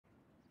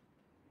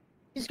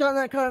He's got in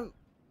that car.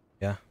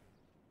 Yeah.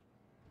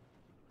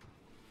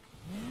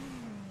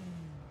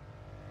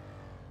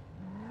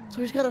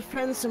 So he's got a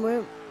friend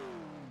somewhere.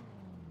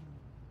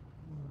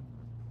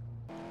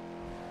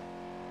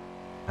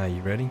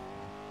 You ready?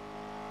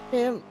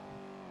 Yeah.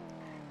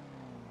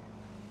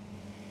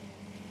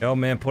 Yo,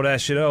 man, pull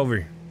that shit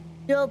over.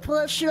 Yo, pull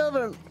that shit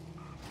over.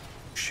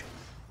 Shh.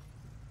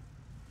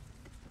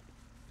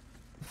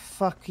 The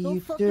fuck are Don't you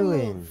fucking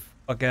doing? move.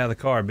 Fuck out of the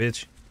car,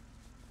 bitch.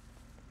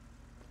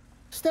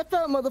 Step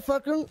out,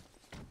 motherfucker.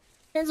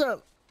 Hands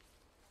up.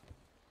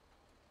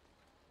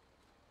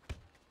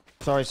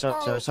 Sorry.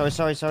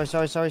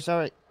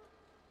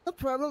 No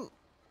problem.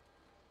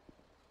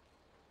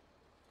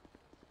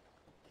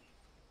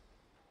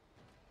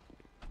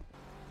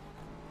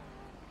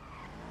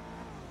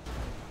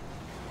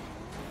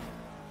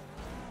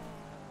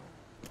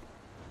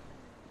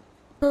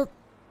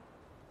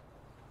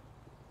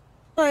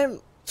 Alright,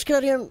 let's get out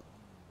of here.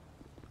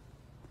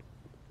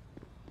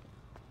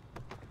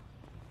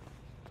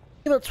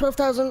 About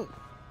 12,000.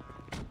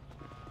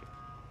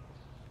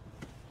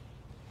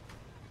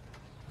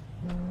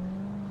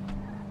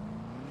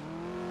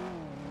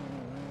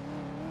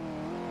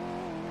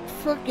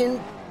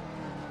 Fucking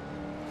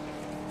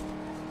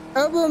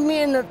elbow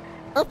me in the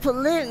upper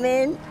lip,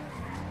 man.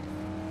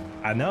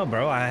 I know,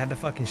 bro. I had to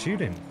fucking shoot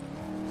him.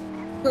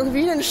 Well, if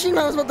you didn't shoot me,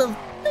 I was about to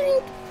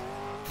think.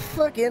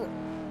 Fucking.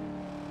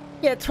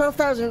 Yeah,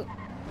 12,000.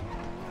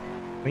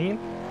 Clean?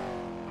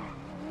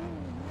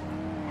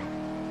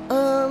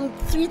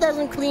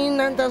 3,000 clean,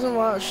 9,000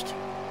 washed.